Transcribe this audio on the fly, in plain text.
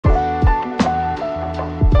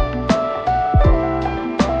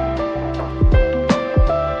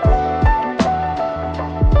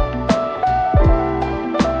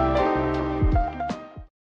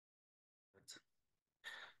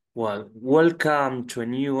Well, welcome to a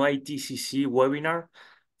new ITCC webinar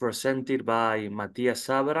presented by Matias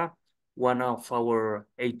Sabra, one of our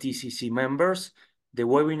ITCC members. The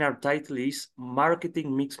webinar title is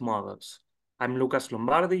Marketing Mix Models. I'm Lucas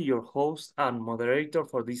Lombardi, your host and moderator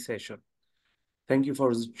for this session. Thank you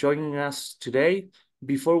for joining us today.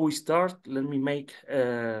 Before we start, let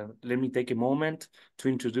me take a moment to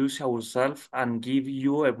introduce ourselves and give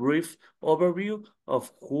you a brief overview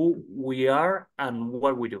of who we are and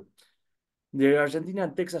what we do. The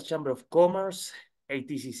Argentina-Texas Chamber of Commerce,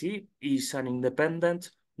 ATCC, is an independent,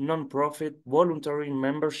 non-profit, voluntary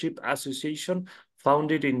membership association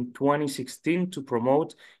founded in 2016 to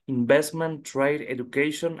promote investment, trade,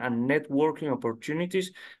 education, and networking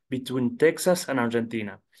opportunities between Texas and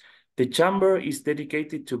Argentina. The Chamber is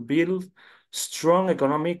dedicated to build strong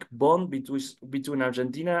economic bond between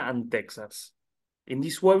Argentina and Texas. In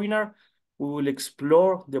this webinar, we will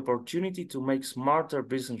explore the opportunity to make smarter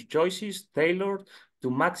business choices tailored to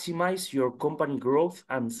maximize your company growth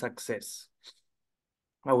and success.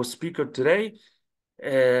 Our speaker today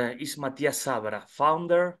is Matias Sabra,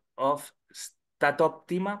 founder of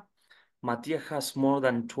StatOptima. Matias has more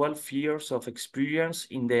than 12 years of experience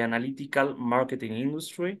in the analytical marketing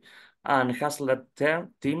industry and has led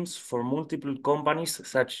teams for multiple companies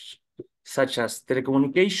such as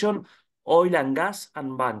telecommunication, oil and gas,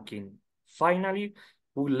 and banking. Finally,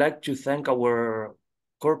 we would like to thank our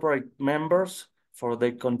corporate members for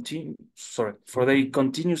the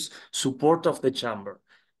continuous support of the chamber.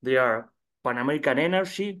 They are Pan American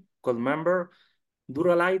Energy, gold member,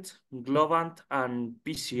 Duralite, Globant, and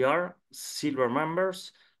PCR, silver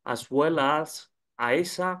members, as well as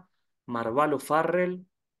AESA, Marvalo Farrell,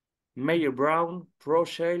 Mayer Brown,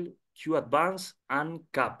 ProShale, Q Advance, and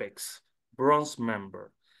CAPEX, bronze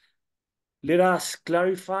member. Let us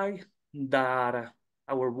clarify that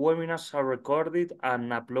our webinars are recorded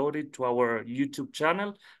and uploaded to our YouTube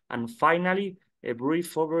channel. And finally, a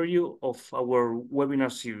brief overview of our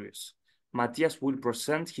webinar series. Matias will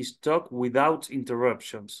present his talk without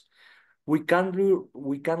interruptions. We kindly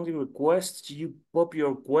request you pop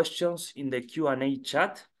your questions in the Q&A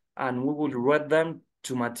chat, and we will read them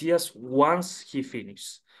to Matias once he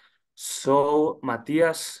finishes. So,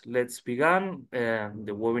 Matias, let's begin.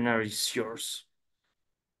 The webinar is yours.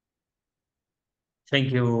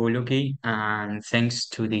 Thank you, Luki, and thanks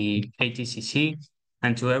to the ATCC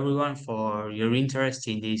and to everyone for your interest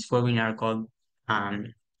in this webinar called,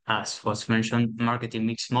 as was mentioned, Marketing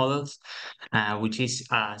Mix Models, which is,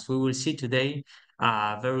 as we will see today,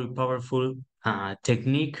 a very powerful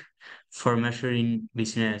technique for measuring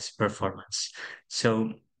business performance.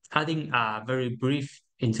 So, adding a very brief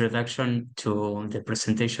introduction to the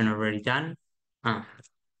presentation already done.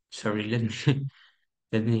 Sorry,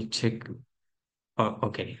 let me check. Oh,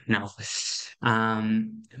 okay, now.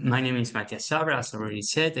 My name is Matias Sabra, as already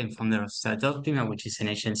said. I'm founder of statistical, which is an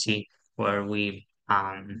agency where we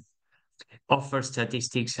offer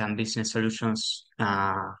statistics and business solutions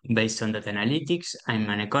based on data analytics. I'm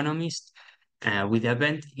an economist with a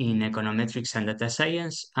bent in econometrics and data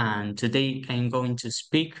science. And today I'm going to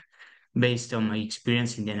speak based on my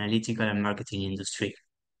experience in the analytical and marketing industry.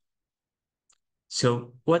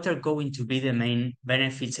 So what are going to be the main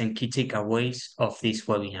benefits and key takeaways of this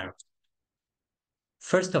webinar?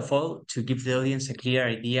 First of all, to give the audience a clear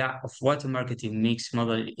idea of what a marketing mix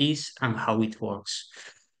model is and how it works.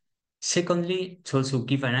 Secondly, to also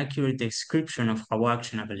give an accurate description of how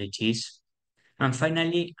actionable it is. And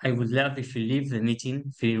finally, I would love if you leave the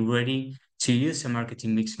meeting feeling ready to use a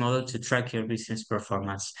marketing mix model to track your business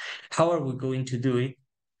performance. How are we going to do it?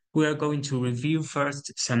 We are going to review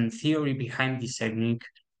first some theory behind this technique.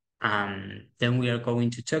 Then we are going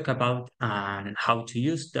to talk about how to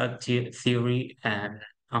use that theory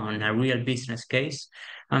on a real business case.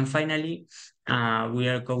 And finally, we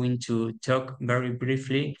are going to talk very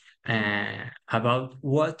briefly about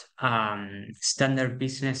what standard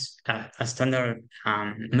business, a standard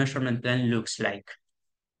measurement plan looks like.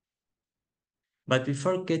 But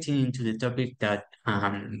before getting into the topic that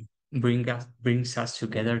brings us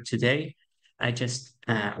together today, I just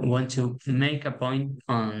want to make a point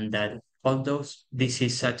on that although this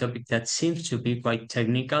is a topic that seems to be quite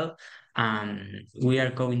technical, we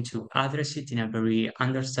are going to address it in a very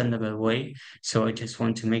understandable way. So I just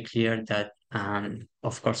want to make clear that,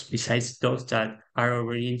 of course, besides those that are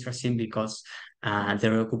already interesting because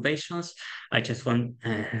their occupations, I just want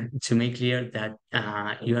to make clear that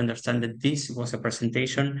you understand that this was a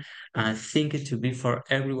presentation think it to be for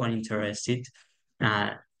everyone interested.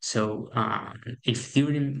 So if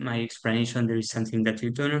during my explanation there is something that you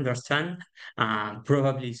don't understand,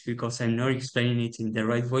 probably it's because I'm not explaining it in the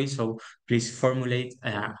right way. So please formulate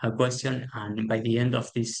a question, and by the end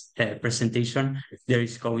of this presentation, there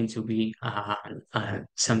is going to be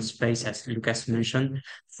some space, as Lucas mentioned,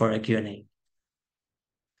 for a Q&A.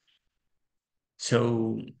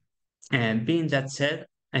 So being that said,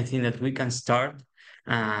 I think that we can start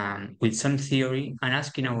with some theory and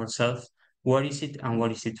asking ourselves, what is it and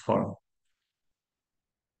what is it for?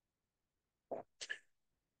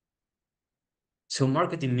 So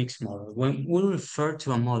marketing mix model, when we refer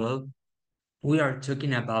to a model, we are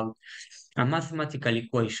talking about a mathematical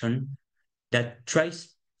equation that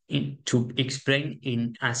tries to explain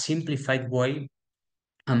in a simplified way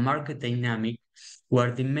a market dynamic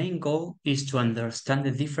where the main goal is to understand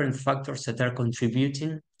the different factors that are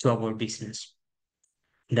contributing to our business.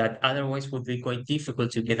 That otherwise would be quite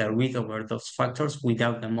difficult to get a read over those factors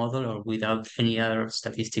without a model or without any other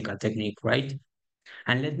statistical technique, right?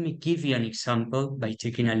 And let me give you an example by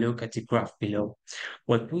taking a look at the graph below.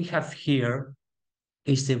 What we have here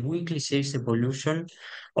is the weekly sales evolution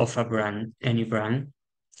of a brand, any brand.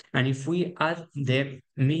 And if we add the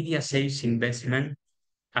media sales investment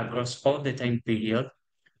across all the time period,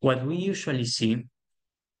 what we usually see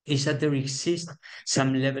is that there exists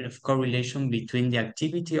some level of correlation between the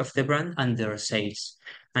activity of the brand and their sales.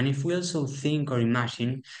 And if we also think or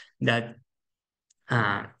imagine that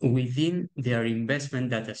within their investment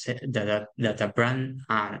that a brand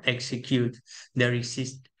execute, there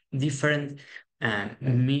exist different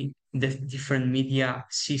different media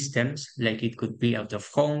systems, like it could be out of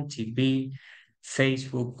home, TV,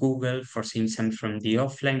 Facebook, Google, for seeing some from the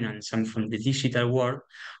offline and some from the digital world.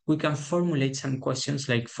 We can formulate some questions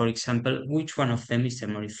like, for example, which one of them is the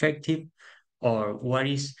more effective, or what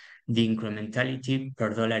is the incrementality per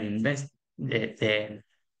dollar invest, the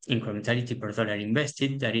incrementality per dollar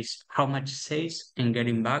invested, that is how much sales and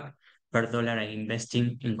getting back per dollar I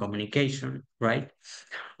investing in communication, right?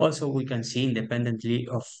 Also, we can see independently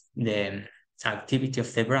of the activity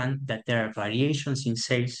of the brand that there are variations in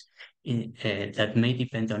sales that may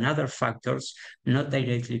depend on other factors not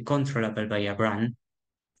directly controllable by a brand,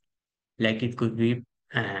 like it could be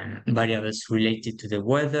variables related to the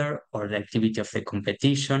weather or the activity of the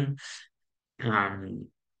competition, um,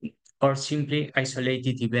 or simply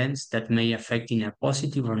isolated events that may affect in a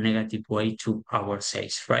positive or negative way to our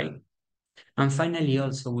sales, right? And finally,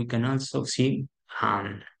 also, we can also see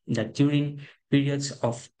that during periods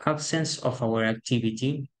of absence of our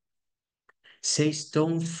activity, sales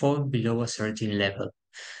don't fall below a certain level.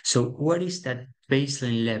 So what is that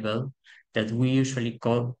baseline level that we usually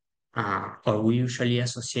call, or we usually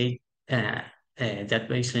associate that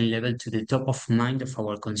baseline level to the top of mind of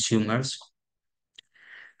our consumers?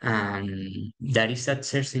 That is at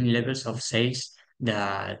certain levels of sales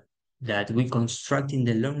that we construct in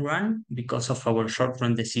the long run because of our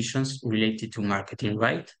short-run decisions related to marketing,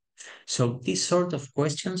 right? So these sort of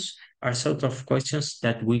questions are sort of questions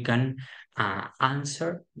that we can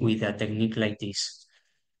answer with a technique like this.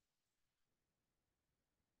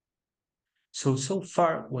 So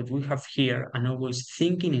far, what we have here, and always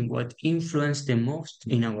thinking in what influenced the most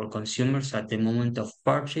in our consumers at the moment of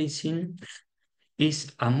purchasing,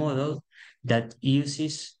 is a model that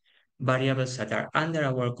uses variables that are under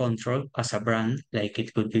our control as a brand, like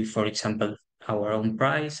it could be, for example, our own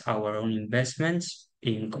price, our own investments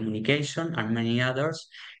in communication, and many others.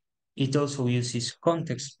 It also uses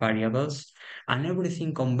context variables and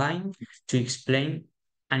everything combined to explain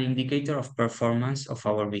an indicator of performance of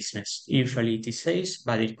our business. Usually it is sales,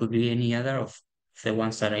 but it could be any other of the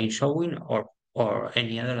ones that I'm showing, or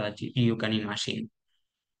any other that you can imagine.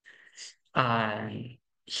 And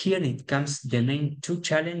here it comes the main two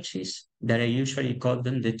challenges that I usually call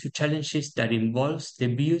them the two challenges that involves the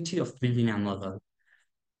beauty of building a model.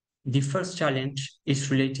 The first challenge is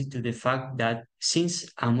related to the fact that since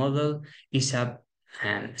a model is a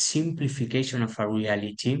simplification of a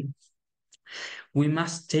reality, we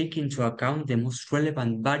must take into account the most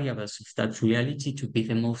relevant variables of that reality to be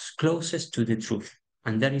the most closest to the truth.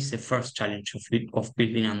 And that is the first challenge of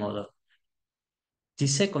building a model. The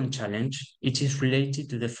second challenge, it is related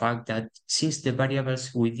to the fact that since the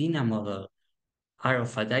variables within a model are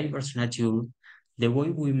of a diverse nature, the way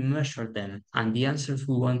we measure them and the answers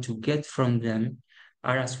we want to get from them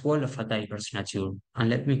are as well of a diverse nature. And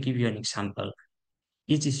let me give you an example.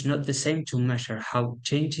 It is not the same to measure how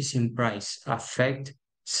changes in price affect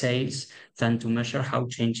sales than to measure how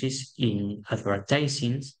changes in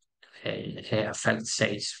advertising affect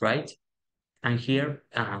sales, right? And here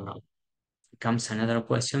comes another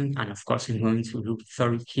question, and of course I'm going to look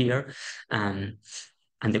through it here.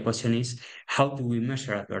 And the question is, how do we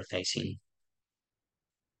measure advertising?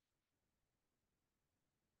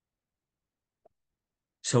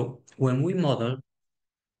 So when we model,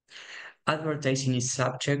 advertising is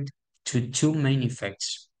subject to two main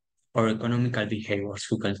effects or economical behaviors,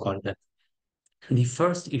 we can call them. The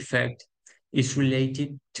first effect is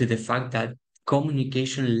related to the fact that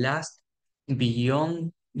communication lasts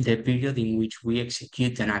beyond the period in which we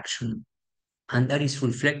execute an action. And that is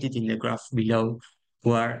reflected in the graph below,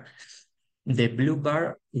 where the blue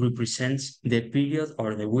bar represents the period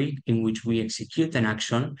or the week in which we execute an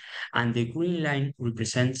action, and the green line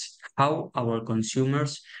represents how our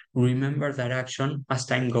consumers remember that action as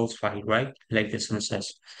time goes by, right? Like the sun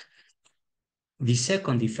says. The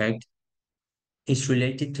second effect is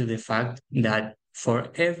related to the fact that for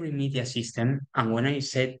every media system, and when I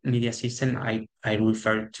said media system, I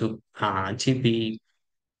refer to TV,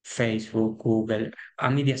 Facebook, Google, a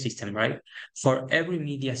media system, right? For every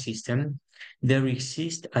media system, there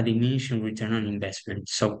exists a diminishing return on investment.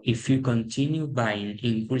 So if you continue buying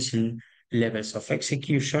increasing levels of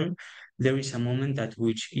execution, there is a moment at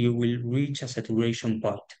which you will reach a saturation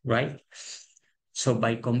point, right? So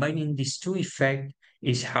by combining these two effects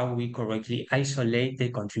is how we correctly isolate the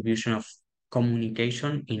contribution of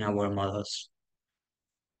communication in our models.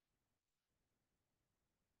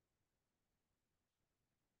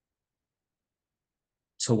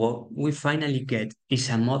 So what we finally get is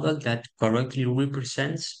a model that correctly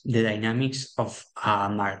represents the dynamics of a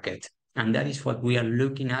market. And that is what we are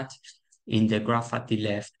looking at in the graph at the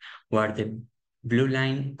left, where the blue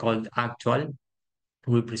line called actual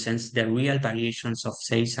represents the real variations of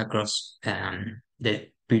sales across the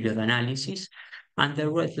period analysis. And the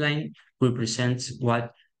red line represents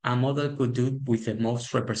what a model could do with the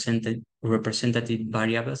most representative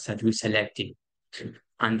variables that we selected.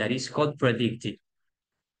 And that is called predictive.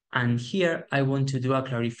 And here I want to do a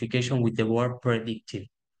clarification with the word predictive.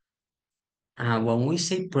 When we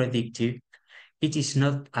say predictive, it is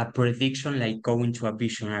not a prediction like going to a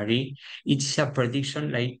visionary. It's a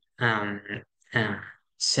prediction like uh,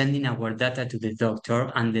 sending our data to the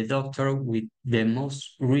doctor, and the doctor with the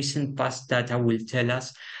most recent past data will tell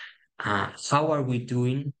us how are we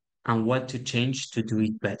doing and what to change to do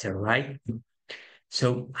it better, right?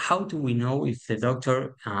 So how do we know if the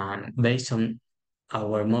doctor, based on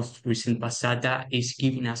our most recent past data, is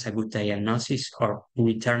giving us a good diagnosis or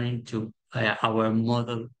returning to our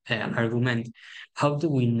model argument? How do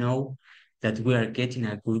we know that we are getting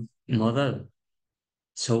a good model?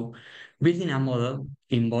 So building a model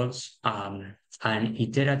involves an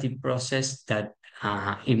iterative process that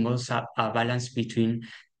involves a balance between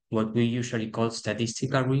what we usually call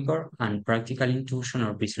statistical rigor and practical intuition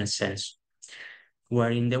or business sense.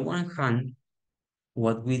 Where in the one hand,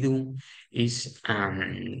 what we do is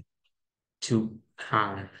to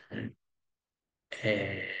um,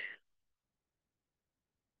 uh,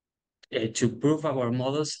 to prove our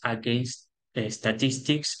models against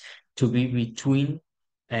statistics to be between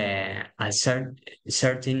certain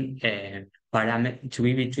parameter to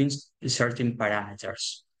be between certain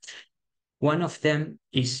parameters. One of them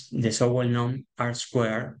is the so well-known R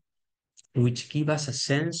square, which give us a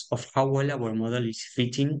sense of how well our model is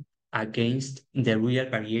fitting against the real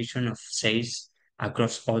variation of sales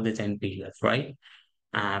across all the time periods, right?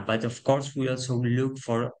 But of course, we also look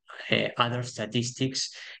for other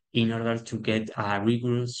statistics in order to get a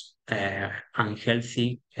rigorous and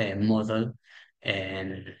healthy model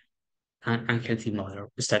and unhealthy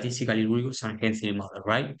model, statistically rigorous and healthy model,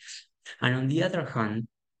 right? And on the other hand,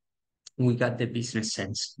 we got the business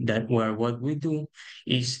sense that where what we do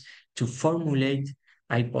is to formulate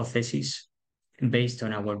hypotheses based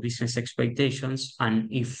on our business expectations,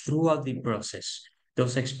 and if throughout the process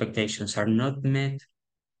those expectations are not met,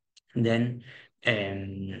 then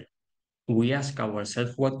um, we ask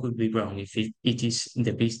ourselves what could be wrong. If it is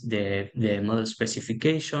the model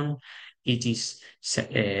specification, it is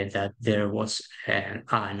that there was an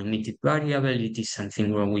omitted variable, it is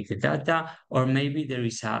something wrong with the data, or maybe there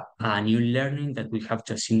is a new learning that we have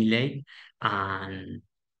to assimilate and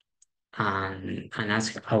and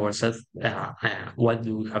ask ourselves what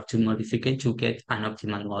do we have to modify to get an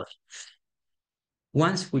optimal model.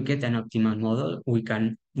 Once we get an optimal model, we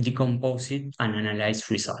can decompose it and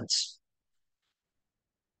analyze results.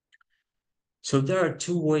 So there are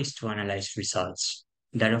two ways to analyze results.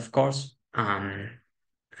 That, of course, uh,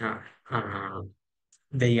 uh,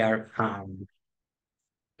 they are uh,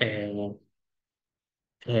 uh,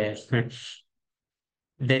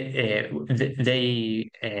 they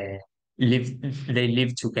live they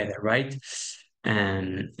live together, right?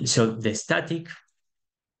 So the static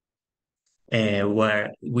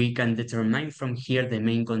where we can determine from here the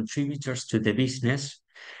main contributors to the business.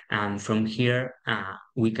 And from here,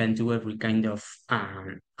 we can do every kind of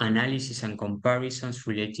analysis and comparisons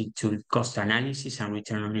related to cost analysis and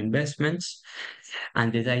return on investments.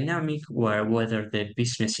 And the dynamic, where whether the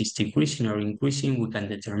business is decreasing or increasing, we can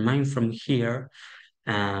determine from here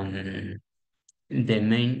um, the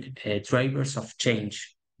main drivers of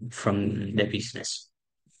change from the business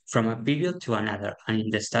from a period to another, and in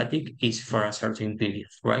the static is for a certain period,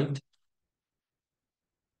 right?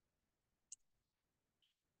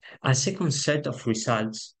 A second set of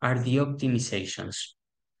results are the optimizations.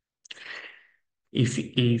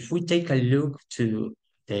 If we take a look to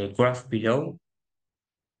the graph below,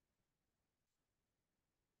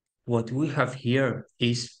 what we have here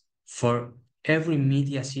is for every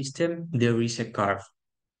media system, there is a curve.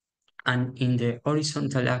 And in the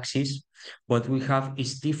horizontal axis, what we have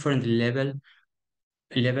is different levels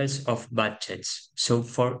of budgets. So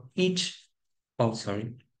for each, oh,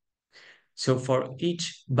 sorry. So for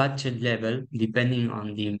each budget level, depending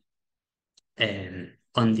on the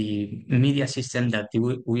media system that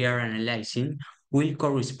we are analyzing, will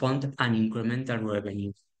correspond an incremental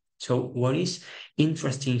revenue. So what is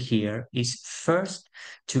interesting here is first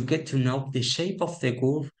to get to know the shape of the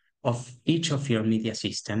curve of each of your media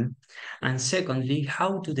system, and secondly,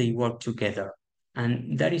 how do they work together?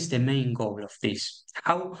 And that is the main goal of this,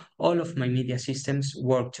 how all of my media systems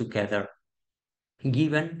work together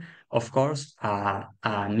given, of course, a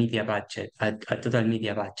media budget, a total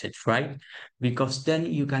media budget, right? Because then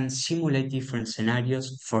you can simulate different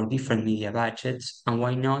scenarios for different media budgets, and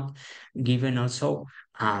why not, given also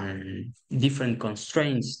different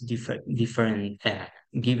constraints,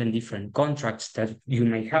 given different contracts that you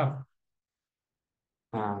may have.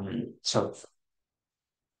 So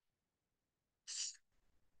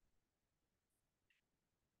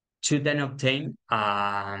to then obtain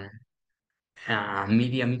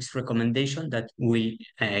media mix recommendation that will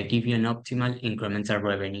give you an optimal incremental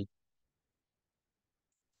revenue.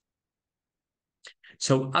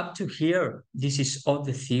 So up to here, this is all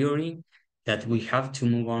the theory that we have to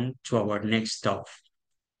move on to our next stop.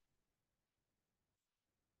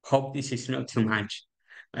 Hope this is not too much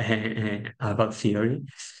about theory.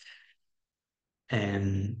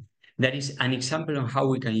 And that is an example on how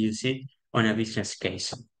we can use it on a business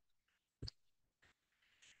case.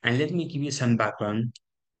 And let me give you some background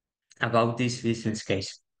about this business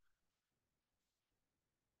case.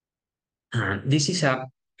 This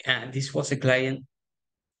was a client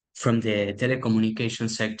from the telecommunication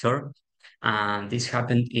sector. This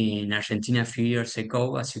happened in Argentina a few years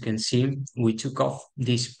ago. As you can see, we took off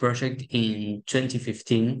this project in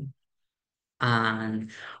 2015. And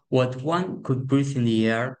what one could breathe in the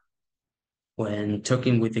air when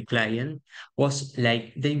talking with the client was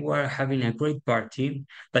like they were having a great party,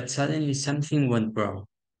 but suddenly something went wrong.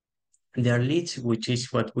 Their leads, which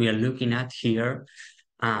is what we are looking at here,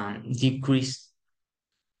 decreased,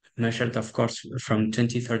 measured, of course, from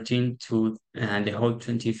 2013 to the whole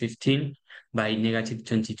 2015 by negative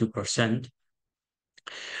 22%.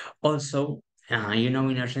 Also, in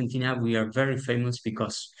Argentina, we are very famous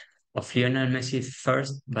because of Lionel Messi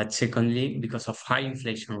first, but secondly, because of high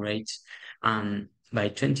inflation rates. By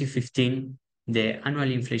 2015, the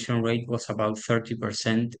annual inflation rate was about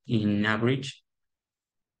 30% in average.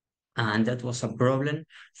 And that was a problem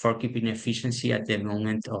for keeping efficiency at the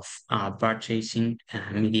moment of purchasing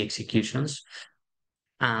media executions.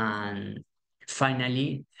 And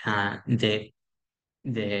finally,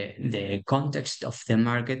 the context of the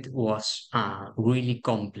market was really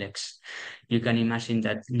complex. You can imagine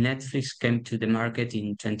that Netflix came to the market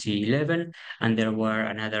in 2011, and there were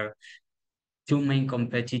another two main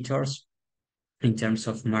competitors in terms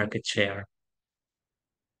of market share.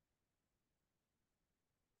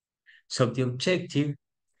 So the objective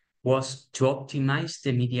was to optimize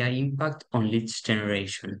the media impact on leads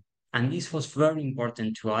generation. And this was very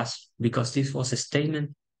important to us because this was a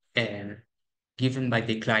statement given by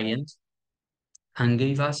the client and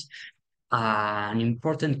gave us an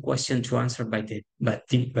important question to answer by this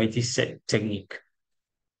technique.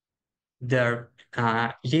 Their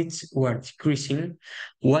leads were decreasing.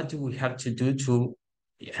 What do we have to do to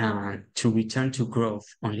return to growth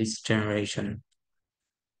on leads generation?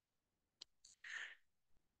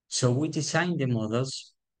 So we designed the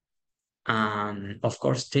models, of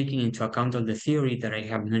course, taking into account all the theory that I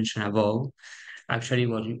have mentioned above. Actually,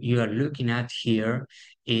 what you are looking at here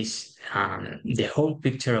is the whole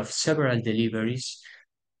picture of several deliveries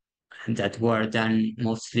that were done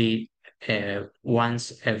mostly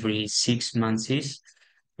once every 6 months.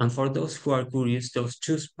 And for those who are curious, those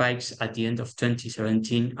two spikes at the end of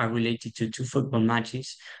 2017 are related to two football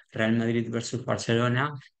matches, Real Madrid versus Barcelona,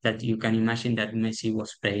 that you can imagine that Messi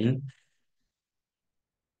was playing.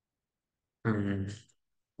 Um,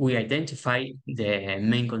 we identify the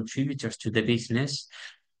main contributors to the business,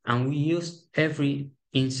 and we use every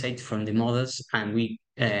insight from the models, and we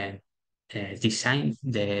design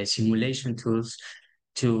the simulation tools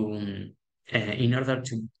to in order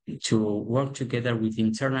to work together with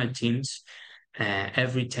internal teams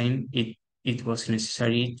every time it was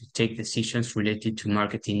necessary to take decisions related to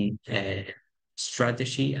marketing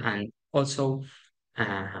strategy, and also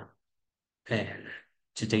uh, uh,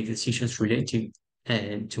 to take decisions related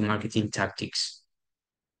to marketing tactics.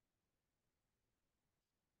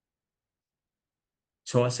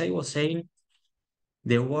 So as I was saying,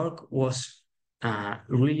 the work was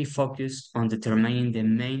really focused on determining the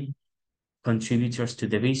main contributors to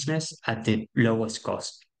the business at the lowest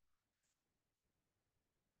cost.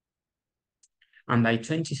 And by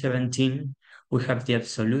 2017, we have the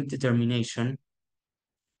absolute determination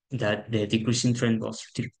that the decreasing trend was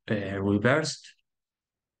reversed.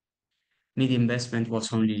 Mid investment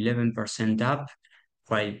was only 11% up,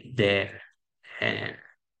 while the uh,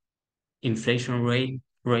 inflation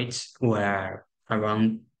rates were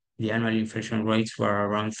around the annual inflation rates were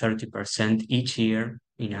around 30% each year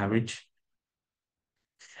in average.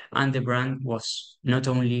 And the brand was not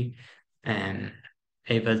only um,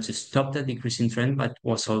 able to stop the decreasing trend, but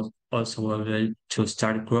was also able to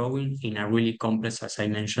start growing in a really complex, as I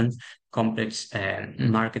mentioned, complex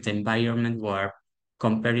market environment where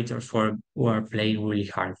competitors were playing really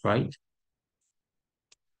hard, right?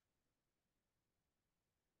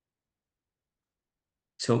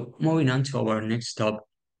 So moving on to our next stop,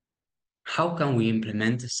 how can we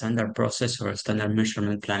implement a standard process or a standard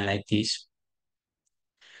measurement plan like this?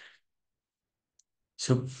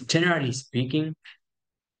 So generally speaking,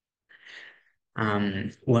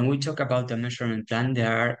 when we talk about the measurement plan,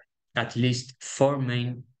 there are at least four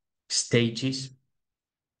main stages.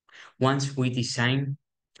 Once we define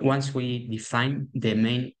the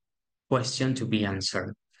main question to be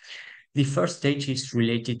answered. The first stage is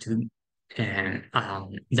related to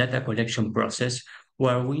data collection process,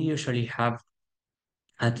 where we usually have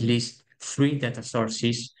at least three data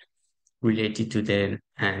sources related to the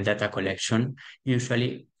data collection,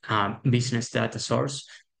 usually business data source,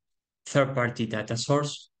 third-party data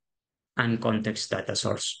source, and context data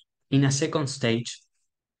source. In a second stage,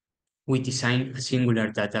 we design a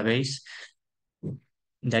singular database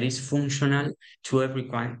that is functional to every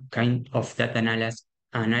kind of data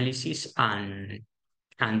analysis and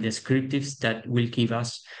descriptives that will give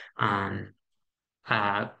us a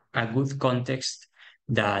good context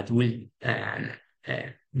that will uh,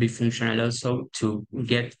 be functional also to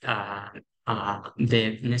get the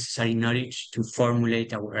necessary knowledge to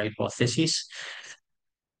formulate our hypothesis,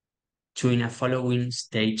 to in a following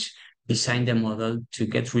stage design the model to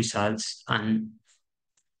get results and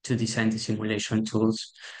to design the simulation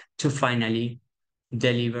tools to finally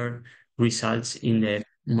deliver results in the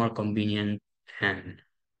more convenient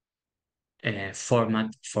format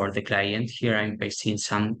for the client. Here I'm pasting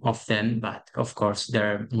some of them, but of course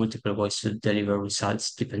there are multiple ways to deliver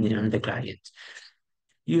results depending on the client.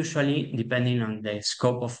 Usually, depending on the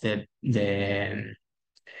scope of the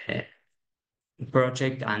uh,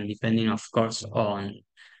 project and depending, of course, on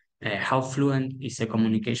how fluent is the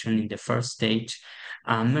communication in the first stage,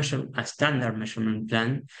 a standard measurement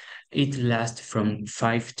plan, it lasts from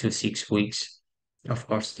 5 to 6 weeks, of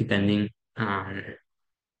course, depending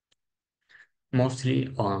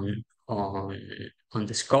mostly on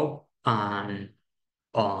the scope and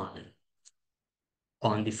on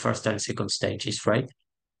on the first and second stages, right?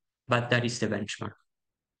 But that is the benchmark.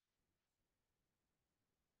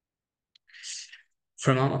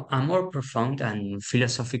 From a more profound and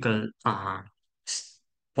philosophical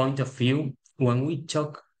point of view, when we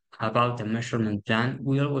talk about the measurement plan,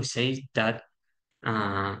 we always say that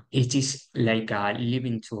it is like a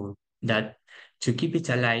living tool that to keep it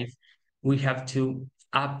alive, we have to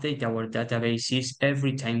update our databases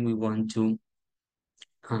every time we want to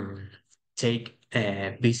um, take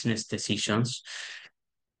business decisions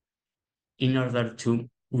in order to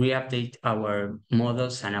re-update our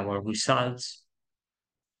models and our results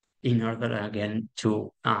in order again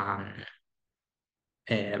to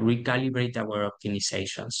recalibrate our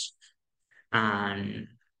optimizations. And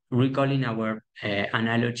recalling our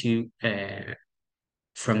analogy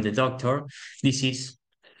from the doctor, this is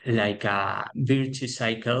like a virtuous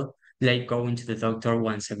cycle, like going to the doctor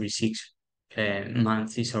once every 6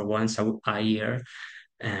 months or once a year,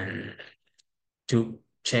 and to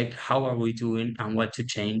check how are we doing and what to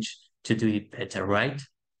change to do it better, right?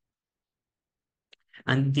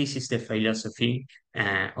 And this is the philosophy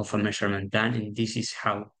of a measurement plan, and this is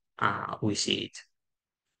how we see it.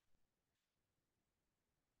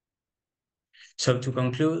 So to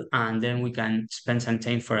conclude, and then we can spend some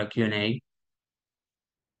time for a Q&A,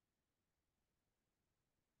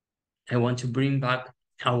 I want to bring back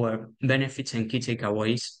our benefits and key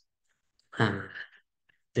takeaways. Uh,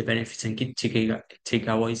 the benefits and key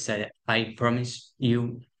takeaways that I promise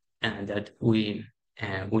you that we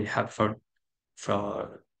will have for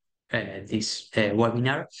this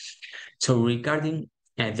webinar. So regarding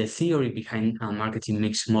the theory behind a marketing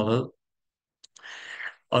mix model,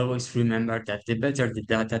 always remember that the better the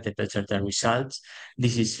data, the better the results.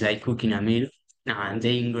 This is like cooking a meal, and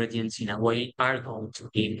the ingredients in a way are going to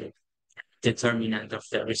be determinant of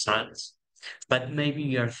the results. But maybe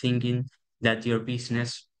you are thinking that your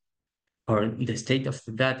business or the state of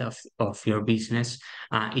the data of your business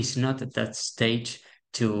is not at that stage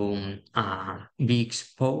to be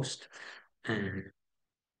exposed uh,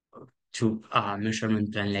 to a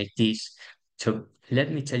measurement plan like this. So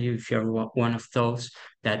let me tell you, if you're one of those,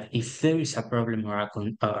 that if there is a problem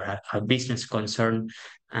or a business concern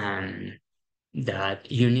um,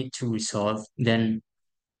 that you need to resolve, then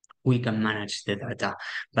we can manage the data.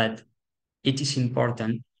 But it is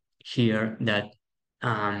important here that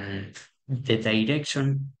the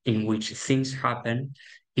direction in which things happen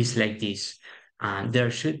is like this.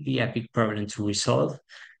 There should be a big problem to resolve,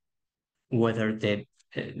 whether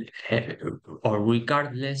uh, or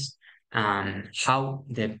regardless how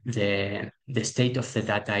the state of the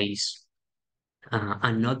data is,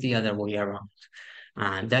 and not the other way around.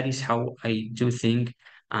 That is how I do think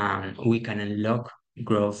we can unlock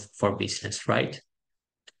growth for business, right?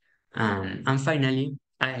 And finally,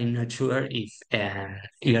 I'm not sure if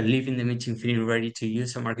you're leaving the meeting feeling ready to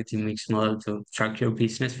use a marketing mix model to track your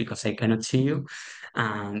business because I cannot see you.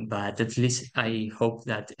 But at least I hope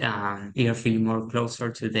that you're feeling more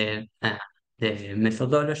closer to the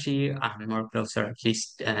methodology and more closer at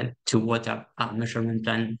least to what a measurement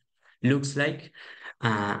plan looks like.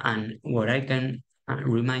 And what I can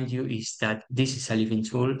remind you is that this is a living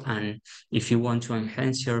tool, and if you want to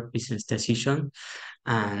enhance your business decision,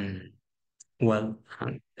 um, well,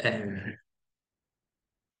 it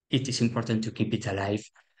is important to keep it alive.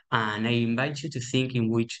 And I invite you to think in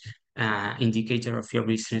which indicator of your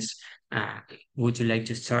business would you like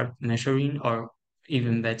to start measuring, or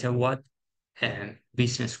even better, what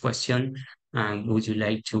business question would you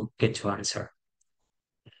like to get to answer?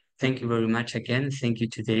 Thank you very much again. Thank you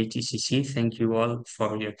to the ATCC. Thank you all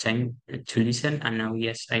for your time to listen. And now,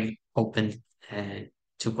 yes, I'm open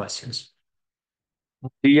to questions.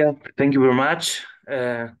 Yeah, thank you very much.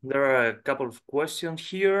 There are a couple of questions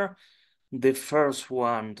here. The first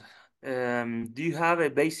one, do you have a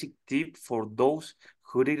basic tip for those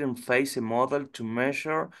who didn't face a model to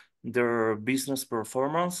measure their business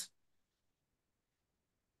performance?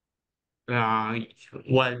 Uh,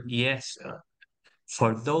 well, yes,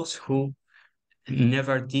 for those who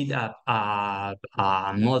never did a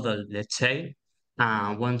model, let's say,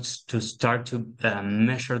 wants to start to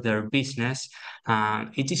measure their business,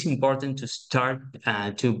 it is important to start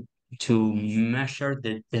to measure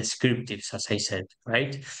the descriptives, as I said,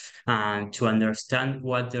 right? To understand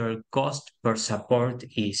what their cost per support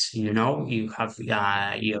is. You know, you have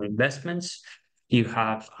your investments, you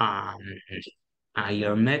have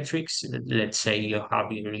your metrics. Let's say you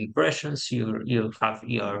have your impressions, you have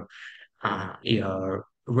your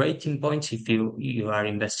rating points if you are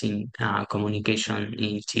investing communication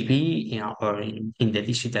in TV, or in the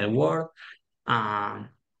digital world. Um,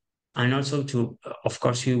 and also to, of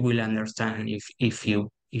course, you will understand if your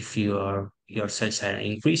sales are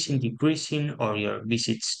increasing, decreasing, or your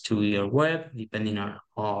visits to your web, depending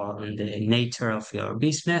on the nature of your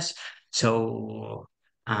business. So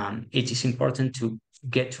it is important to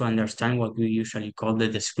get to understand what we usually call the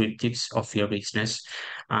descriptives of your business.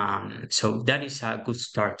 So that is a good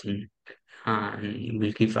starting, and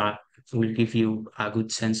will give you a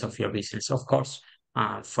good sense of your business. Of course,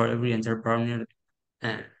 for every entrepreneur,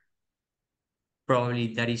 uh,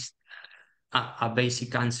 probably that is a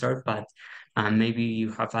basic answer, but maybe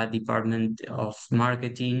you have a department of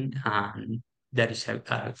marketing, that is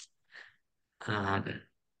um,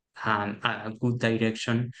 a good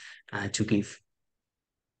direction to give.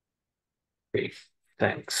 Okay,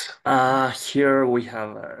 thanks. Here we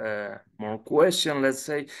have more question. Let's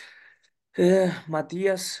say,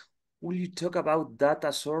 Matthias, will you talk about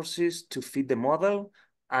data sources to fit the model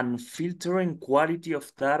and filtering quality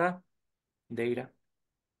of data?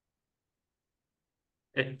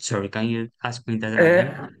 Sorry, can you ask me that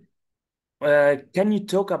again? Uh, can you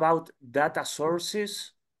talk about data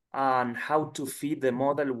sources and how to feed the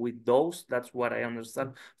model with those? That's what I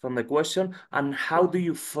understand from the question. And how do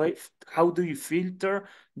you filter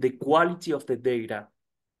the quality of the data?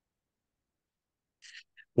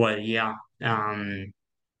 Well, yeah.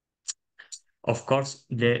 Of course,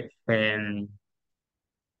 the when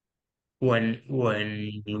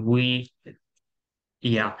we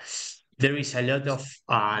yeah, there is a lot of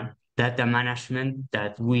data management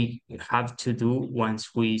that we have to do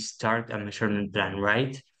once we start a measurement plan,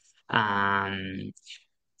 right? Um,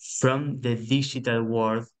 from the digital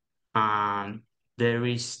world, there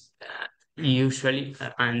is usually,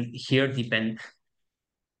 and here depend,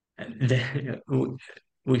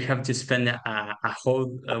 we have to spend a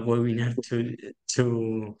whole webinar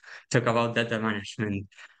to talk about data management.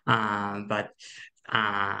 But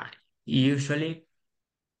uh, usually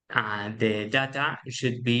the data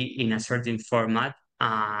should be in a certain format.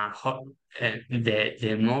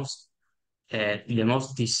 The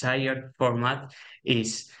most desired format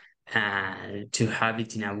is to have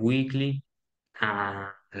it in a weekly uh,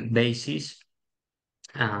 basis.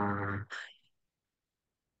 Uh,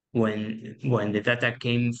 when the data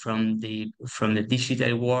came from the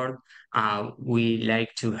digital world, we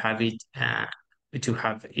like to have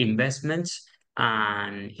investments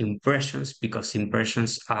and impressions, because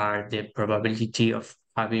impressions are the probability of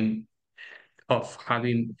having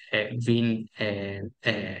been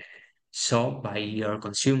saw by your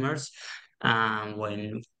consumers.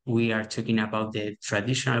 When we are talking about the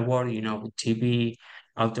traditional world, TV,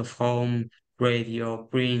 out of home, radio,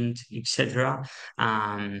 print, etc.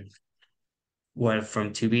 Um, well,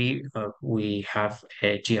 from TV, we have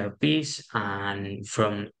GRPs, and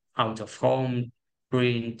from out of home,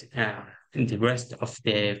 print, and the rest of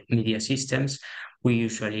the media systems, we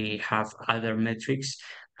usually have other metrics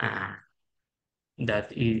uh,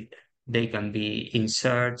 that they can be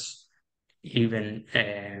inserts, even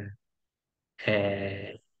uh,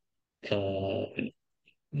 uh,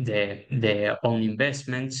 the own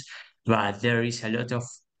investments. But there is a lot of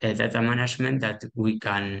data management that we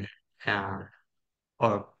can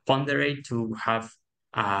or ponderate to have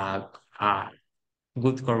a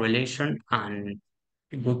good correlation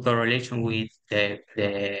with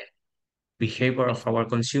the behavior of our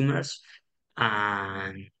consumers,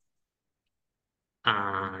 and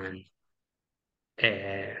and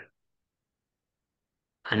uh,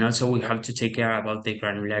 and also we have to take care about the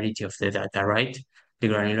granularity of the data, right? The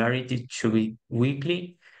granularity should be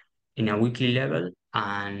weekly, in a weekly level,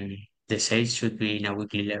 and the sales should be in a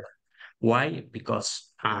weekly level. Why?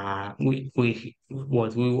 Because we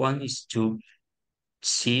what we want is to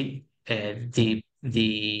see the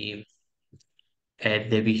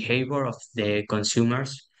behavior of the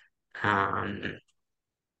consumers um,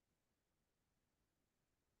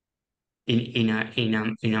 in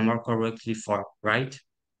a more correctly form, right?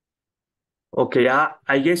 Okay,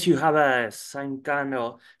 I guess you have some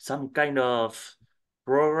kind of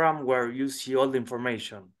program where you see all the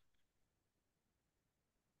information.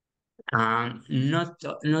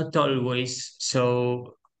 Not always.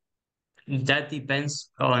 So that depends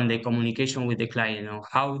on the communication with the client,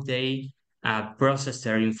 how they process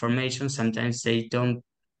their information. Sometimes they don't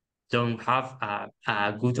have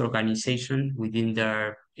a good organization within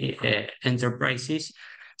their enterprises.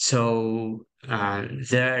 So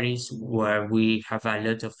there is where we have a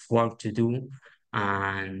lot of work to do.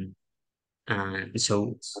 And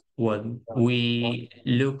so what we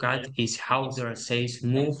look at is how their sales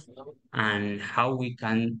move, and how we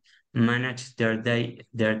can manage their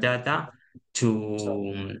data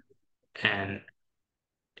to um,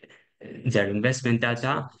 their investment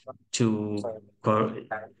data to cor-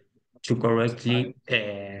 to correctly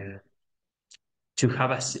to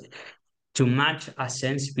have to match a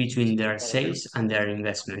sense between their sales and their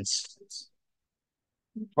investments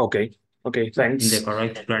Okay, okay, in the thanks.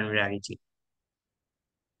 correct granularity.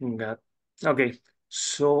 Got okay.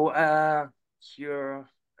 So here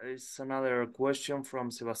is another question from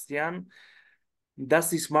Sebastian. Does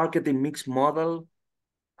this marketing mix model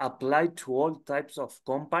apply to all types of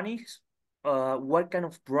companies? What kind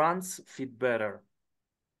of brands fit better?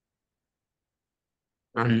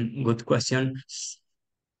 And good question.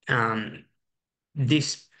 Um,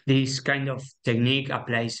 this kind of technique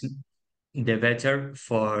applies the better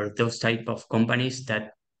for those type of companies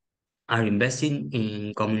that are investing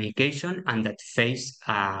in communication and that face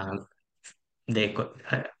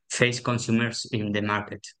consumers in the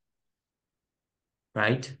market,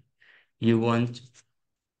 right? You want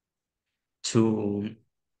to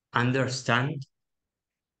understand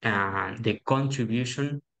the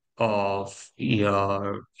contribution of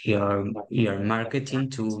your marketing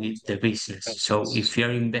to the business. So if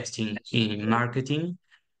you're investing in marketing,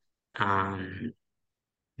 um,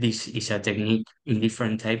 this is a technique in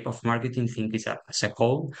different type of marketing. Think it's as a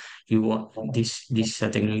whole. You want this is a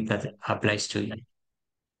technique that applies to you.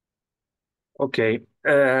 Okay.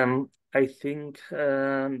 I think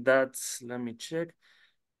let me check.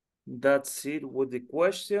 That's it with the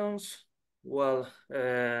questions. Well,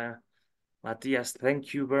 Matthias,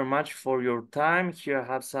 thank you very much for your time. Here I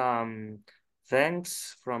have some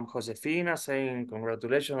thanks from Josefina saying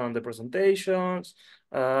congratulations on the presentations.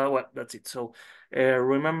 Well, that's it. So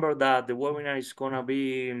remember that the webinar is gonna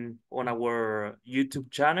be on our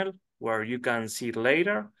YouTube channel where you can see it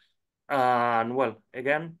later. And well,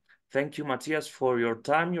 again, thank you, Matthias, for your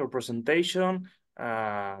time, your presentation.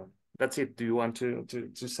 Uh, that's it. Do you want to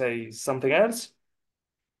say something else?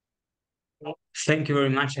 Thank you very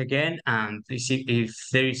much again. And please, if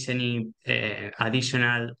there is any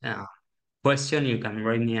additional question, you can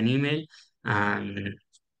write me an email. And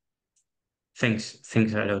thanks a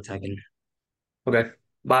lot again. Okay.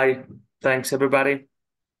 Bye. Thanks, everybody.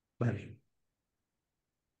 Bye.